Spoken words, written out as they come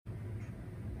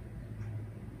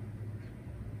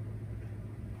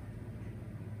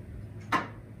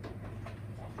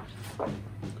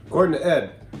According to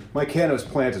Ed, my cannabis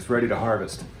plant is ready to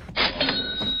harvest.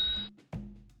 Hi,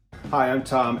 I'm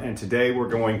Tom, and today we're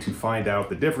going to find out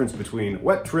the difference between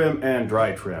wet trim and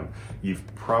dry trim. You've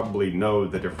probably know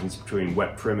the difference between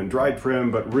wet trim and dry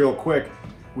trim, but real quick,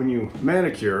 when you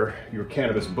manicure your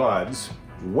cannabis buds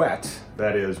wet,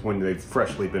 that is when they've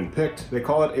freshly been picked, they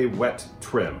call it a wet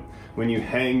trim. When you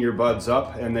hang your buds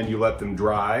up and then you let them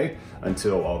dry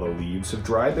until all the leaves have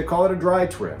dried, they call it a dry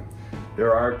trim.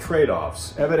 There are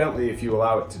trade-offs. Evidently, if you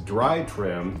allow it to dry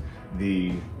trim,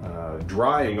 the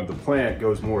drying of the plant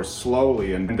goes more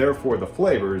slowly, and therefore the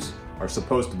flavors are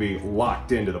supposed to be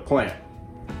locked into the plant,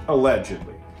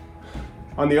 allegedly.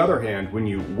 On the other hand, when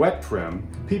you wet trim,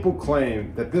 people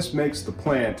claim that this makes the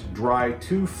plant dry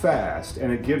too fast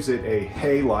and it gives it a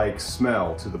hay-like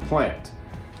smell to the plant.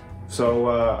 So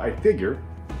I figure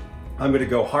I'm going to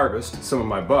go harvest some of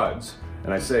my buds.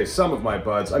 And I say some of my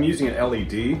buds, I'm using an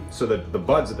LED so that the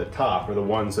buds at the top are the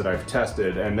ones that I've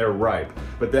tested and they're ripe.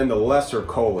 But then the lesser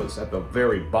colas at the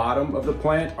very bottom of the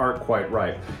plant aren't quite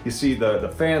ripe. You see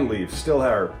the fan leaves still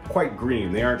are quite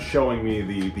green. They aren't showing me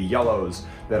the yellows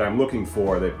that I'm looking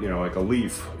for, that, you know, like a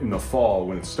leaf in the fall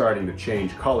when it's starting to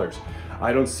change colors.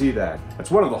 I don't see that.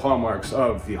 That's one of the hallmarks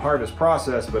of the harvest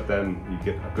process, but then you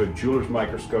get a good jeweler's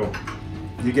microscope.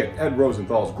 You get Ed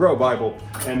Rosenthal's Grow Bible,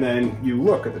 and then you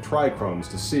look at the trichomes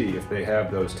to see if they have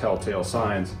those telltale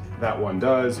signs. That one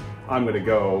does. I'm gonna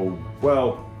go,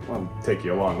 well, I'll take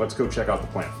you along. Let's go check out the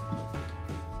plant.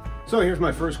 So here's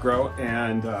my first grow,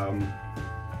 and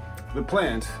the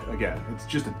plant, again, it's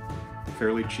just a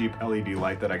fairly cheap LED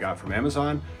light that I got from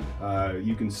Amazon.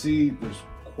 You can see there's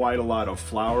quite a lot of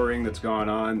flowering that's gone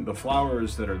on. The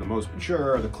flowers that are the most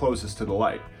mature are the closest to the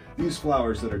light. These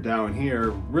flowers that are down here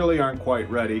really aren't quite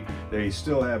ready. They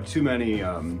still have too many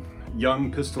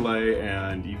young pistillate,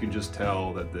 and you can just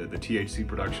tell that the THC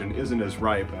production isn't as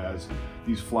ripe as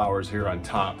these flowers here on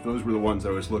top. Those were the ones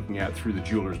I was looking at through the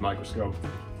jeweler's microscope.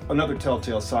 Another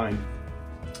telltale sign,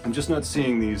 I'm just not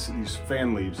seeing these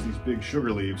fan leaves, these big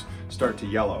sugar leaves, start to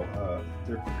yellow.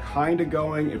 They're kind of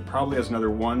going. It probably has another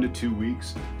 1 to 2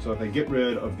 weeks. So if I get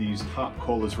rid of these top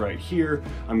colas right here,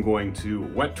 I'm going to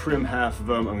wet trim half of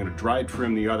them. I'm going to dry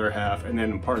trim the other half. And then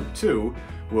in part 2,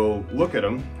 we'll look at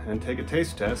them and take a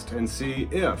taste test and see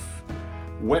if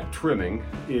wet trimming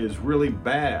is really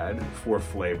bad for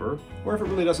flavor, or if it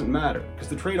really doesn't matter. Because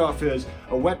the trade-off is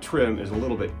a wet trim is a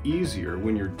little bit easier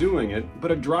when you're doing it,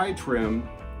 but a dry trim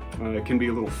can be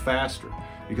a little faster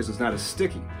because it's not as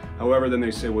sticky. However, then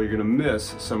they say, well, you're going to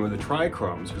miss some of the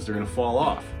trichomes because they're going to fall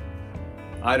off.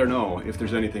 I don't know if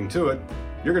there's anything to it.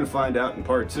 You're going to find out in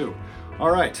part 2. All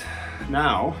right,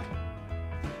 now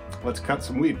let's cut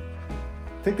some weed.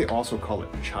 I think they also call it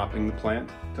chopping the plant.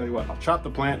 Tell you what, I'll chop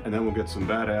the plant and then we'll get some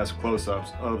badass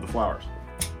close-ups of the flowers.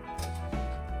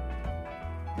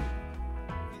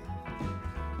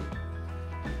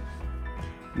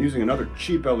 I'm using another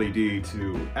cheap LED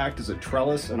to act as a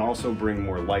trellis and also bring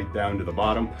more light down to the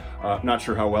bottom. Not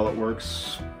sure how well it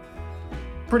works.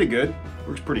 Pretty good.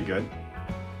 Works pretty good.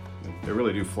 They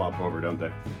really do flop over, don't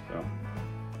they? So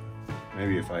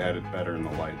maybe if I had it better in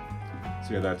the light.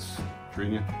 See how that's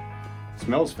treating you? It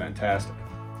smells fantastic.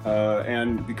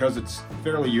 And because it's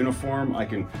fairly uniform, I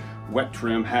can wet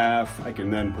trim half, I can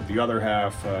then put the other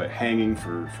half hanging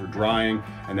for drying,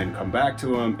 and then come back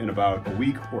to them in about a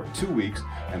week or 2 weeks,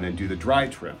 and then do the dry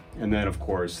trim. And then of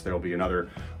course there'll be another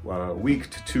week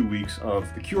to 2 weeks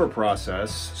of the cure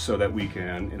process, so that we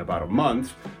can, in about a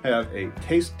month, have a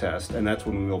taste test, and that's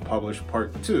when we will publish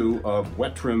part 2 of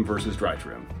wet trim versus dry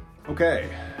trim. Okay,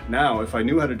 now if I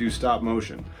knew how to do stop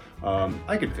motion,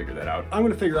 I could figure that out. I'm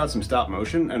going to figure out some stop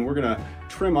motion, and we're going to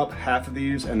trim up half of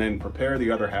these and then prepare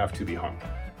the other half to be hung.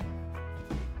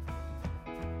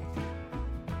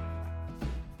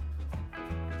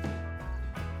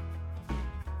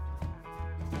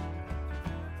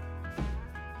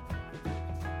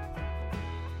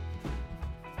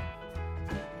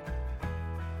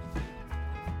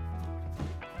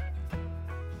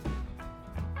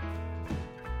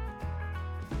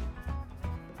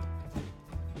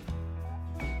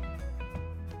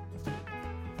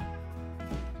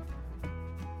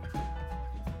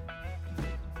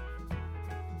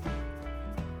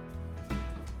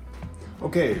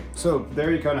 Okay, so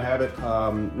there you kind of have it.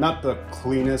 Not the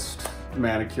cleanest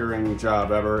manicuring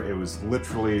job ever. It was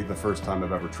literally the first time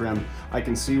I've ever trimmed. I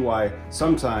can see why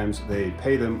sometimes they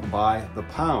pay them by the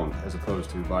pound as opposed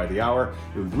to by the hour.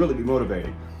 It would really be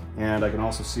motivating. And I can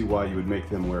also see why you would make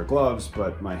them wear gloves,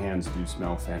 but my hands do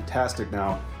smell fantastic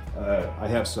now. I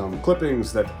have some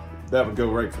clippings that would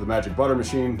go right for the magic butter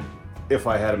machine if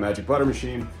I had a magic butter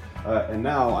machine. And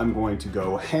now I'm going to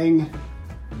go hang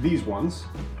these ones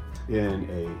in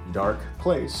a dark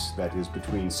place that is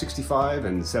between 65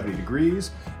 and 70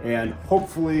 degrees and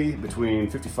hopefully between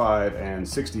 55 and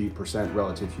 60%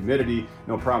 relative humidity.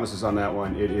 No promises on that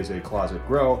one. It is a closet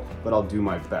grow, but I'll do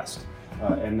my best.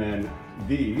 And then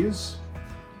these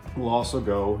will also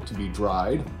go to be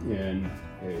dried in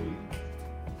a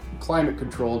climate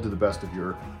controlled to the best of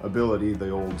your ability. The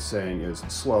old saying is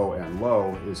slow and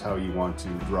low is how you want to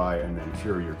dry and then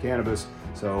cure your cannabis.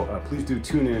 So please do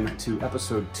tune in to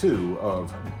episode 2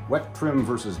 of wet trim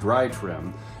versus dry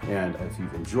trim. And if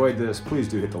you've enjoyed this, please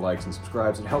do hit the likes and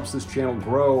subscribes. It helps this channel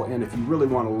grow. And if you really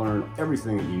want to learn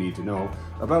everything that you need to know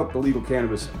about the legal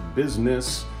cannabis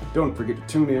business, don't forget to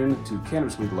tune in to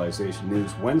Cannabis Legalization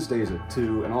News Wednesdays at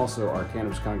 2 and also our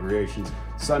Cannabis Congregations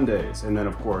Sundays. And then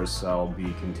of course I'll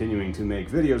be continuing to make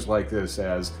videos like this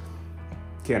as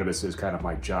cannabis is kind of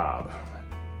my job.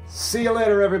 See you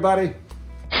later, everybody.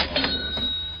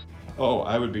 Oh,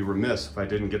 I would be remiss if I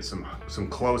didn't get some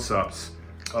close-ups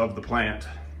of the plant.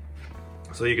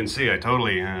 So you can see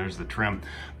there's the trim,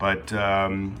 but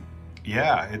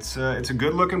yeah, it's a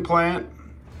good looking plant.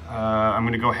 I'm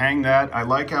gonna go hang that. I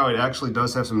like how it actually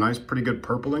does have some nice, pretty good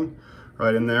purpling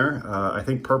right in there. I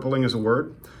think purpling is a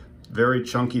word. Very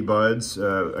chunky buds.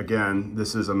 Again,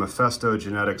 this is a Mephisto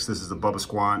Genetics. This is the Bubba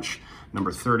Squanch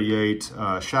number 38.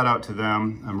 Shout out to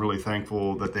them. I'm really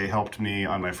thankful that they helped me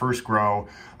on my first grow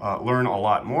learn a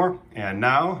lot more. And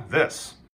now this.